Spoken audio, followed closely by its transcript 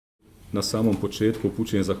na samom početku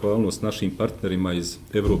upućujem zahvalnost našim partnerima iz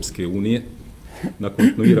Europske unije na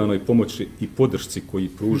kontinuiranoj pomoći i podršci koji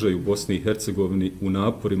pružaju Bosni i Hercegovini u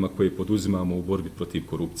naporima koje poduzimamo u borbi protiv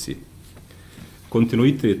korupcije.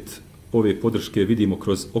 Kontinuitet ove podrške vidimo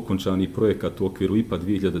kroz okončani projekat u okviru IPA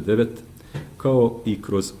 2009, kao i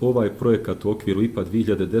kroz ovaj projekat u okviru IPA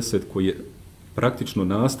 2010 koji je praktično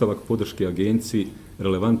nastavak podrške agenciji,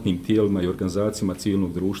 relevantnim tijelima i organizacijama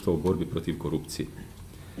civilnog društva u borbi protiv korupcije.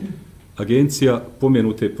 Agencija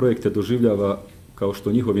pomenute projekte doživljava, kao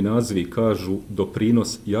što njihovi nazivi kažu,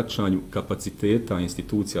 doprinos jačanju kapaciteta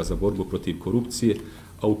institucija za borbu protiv korupcije,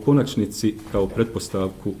 a u konačnici kao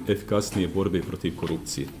pretpostavku efikasnije borbe protiv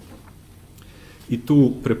korupcije. I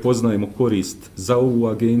tu prepoznajemo korist za ovu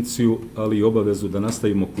agenciju, ali i obavezu da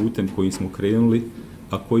nastavimo putem kojim smo krenuli,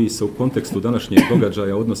 a koji se u kontekstu današnjeg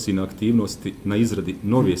događaja odnosi na aktivnosti na izradi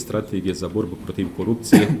nove strategije za borbu protiv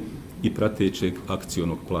korupcije i pratećeg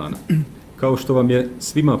akcionog plana. Kao što vam je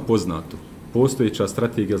svima poznato, postojeća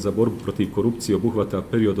strategija za borbu protiv korupcije obuhvata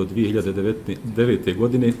period od 2009.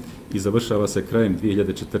 godine i završava se krajem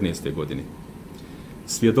 2014. godine.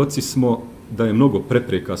 Svjedoci smo da je mnogo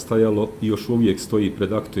prepreka stajalo i još uvijek stoji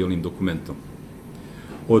pred aktuelnim dokumentom.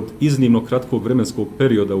 Od iznimno kratkog vremenskog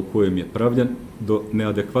perioda u kojem je pravljen do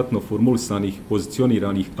neadekvatno formulisanih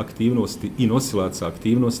pozicioniranih aktivnosti i nosilaca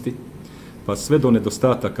aktivnosti, pa sve do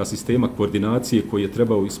nedostataka sistema koordinacije koji je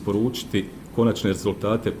trebao isporučiti konačne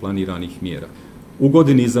rezultate planiranih mjera. U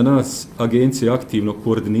godini iza nas agencija aktivno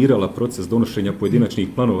koordinirala proces donošenja pojedinačnih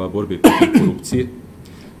planova borbe protiv korupcije.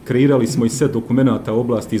 Kreirali smo i set dokumenata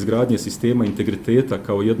oblasti izgradnje sistema integriteta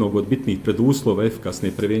kao jednog od bitnih preduslova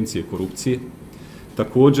efikasne prevencije korupcije.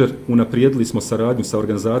 Također, unaprijedili smo saradnju sa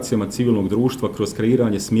organizacijama civilnog društva kroz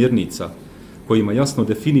kreiranje smjernica kojima jasno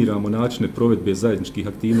definiramo načine provedbe zajedničkih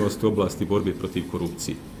aktivnosti u oblasti borbe protiv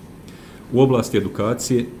korupcije. U oblasti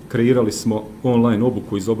edukacije kreirali smo online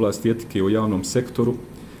obuku iz oblasti etike u javnom sektoru,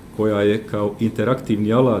 koja je kao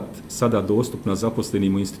interaktivni alat sada dostupna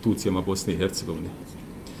zaposlenim u institucijama Bosne i Hercegovine.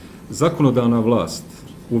 Zakonodavna vlast,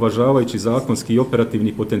 uvažavajući zakonski i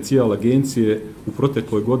operativni potencijal agencije, u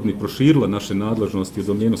protekloj godini proširila naše nadležnosti u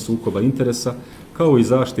domenu sukoba interesa, kao i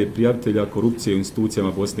zaštite prijavitelja korupcije u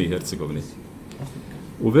institucijama Bosne i Hercegovine.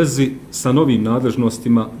 U vezi sa novim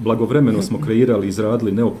nadležnostima, blagovremeno smo kreirali i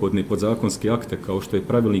izradili neophodne podzakonske akte, kao što je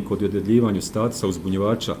pravilnik o dodjeljivanju statusa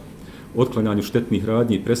uzbunjivača, otklanjanju štetnih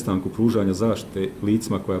radnji i prestanku pružanja zaštite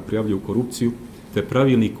licima koja prijavljuju korupciju, te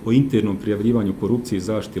pravilnik o internom prijavljivanju korupcije i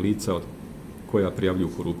zaštiti lica koja prijavljuju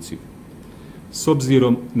korupciju. S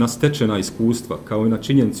obzirom na stečena iskustva, kao i na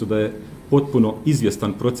činjenicu da je potpuno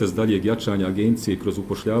izvjestan proces daljeg jačanja agencije kroz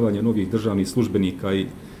upošljavanje novih državnih službenika i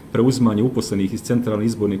preuzimanje uposlenih iz Centralne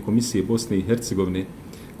izborne komisije Bosne i Hercegovine,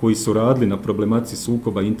 koji su radili na problematici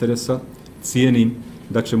sukoba interesa, cijenim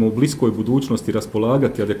da ćemo u bliskoj budućnosti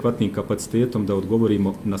raspolagati adekvatnim kapacitetom da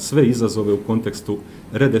odgovorimo na sve izazove u kontekstu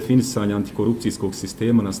redefinisanja antikorupcijskog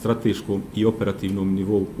sistema na strateškom i operativnom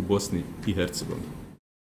nivou u Bosni i Hercegovini.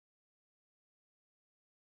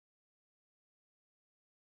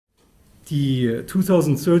 The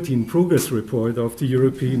 2013 progress report of the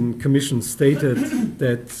European Commission stated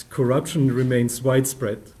that corruption remains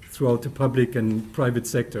widespread throughout the public and private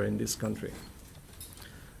sector in this country.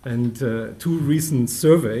 And two recent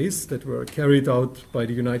surveys that were carried out by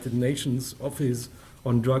the United Nations Office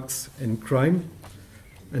on Drugs and Crime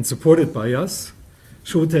and supported by us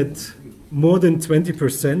showed that more than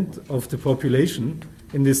 20% of the population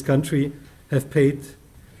in this country have paid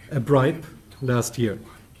a bribe last year.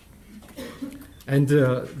 And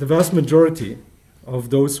the vast majority of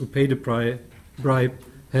those who paid a bribe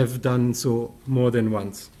have done so more than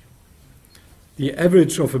once. The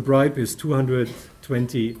average of a bribe is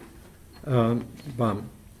 220 BAM.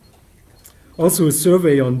 Also, a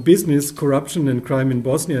survey on business, corruption and crime in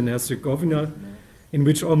Bosnia and Herzegovina, in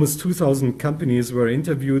which almost 2,000 companies were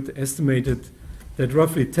interviewed, estimated that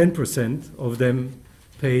roughly 10% of them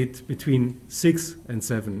paid between 6 and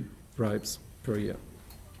 7 bribes per year.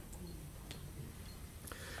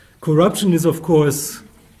 Corruption is, of course,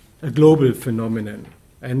 a global phenomenon,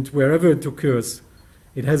 and wherever it occurs,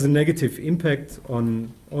 it has a negative impact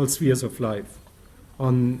on all spheres of life,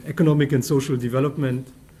 on economic and social development,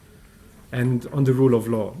 and on the rule of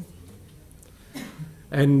law.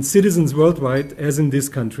 And citizens worldwide, as in this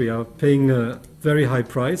country, are paying a very high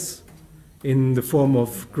price in the form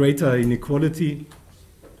of greater inequality,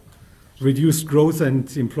 reduced growth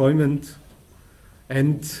and employment,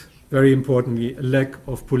 and, very importantly, a lack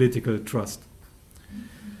of political trust.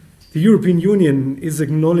 The European Union is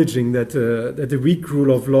acknowledging that the weak rule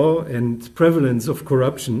of law and prevalence of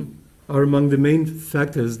corruption are among the main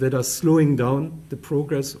factors that are slowing down the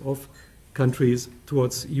progress of countries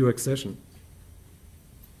towards EU accession.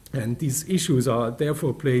 And these issues are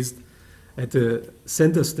therefore placed at the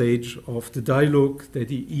center stage of the dialogue that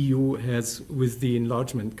the EU has with the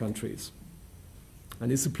enlargement countries.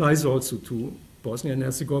 And this applies also to Bosnia and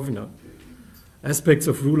Herzegovina. Aspects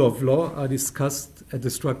of rule of law are discussed at the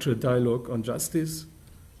structured dialogue on justice,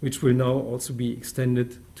 which will now also be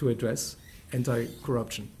extended to address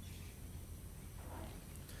anti-corruption.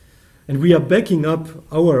 And we are backing up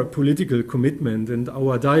our political commitment and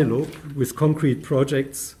our dialogue with concrete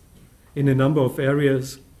projects in a number of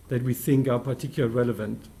areas that we think are particularly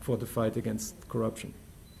relevant for the fight against corruption.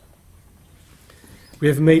 We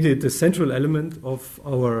have made it a central element of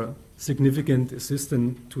our significant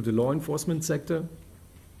assistance to the law enforcement sector.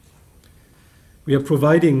 We are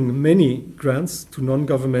providing many grants to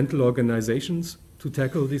non-governmental organizations to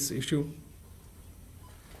tackle this issue.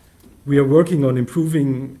 We are working on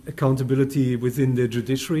improving accountability within the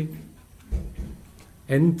judiciary.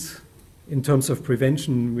 And in terms of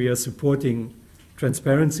prevention, we are supporting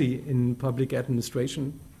transparency in public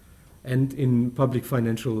administration and in public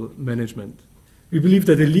financial management. We believe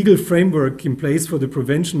that a legal framework in place for the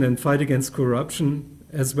prevention and fight against corruption,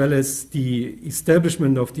 as well as the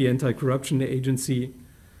establishment of the anti-corruption agency,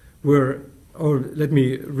 let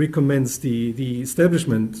me recommence the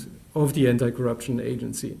establishment of the anti-corruption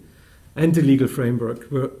agency and the legal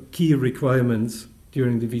framework were key requirements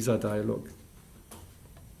during the visa dialogue.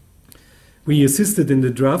 We assisted in the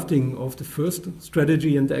drafting of the first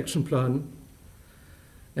strategy and action plan,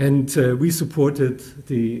 and we supported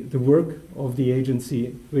the work of the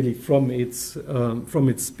agency really from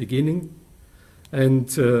its beginning.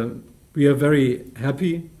 And we are very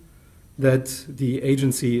happy that the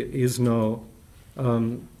agency is now,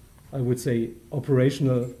 I would say,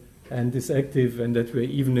 operational and is active, and that we're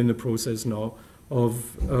even in the process now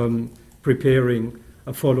of preparing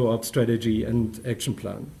a follow-up strategy and action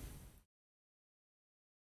plan.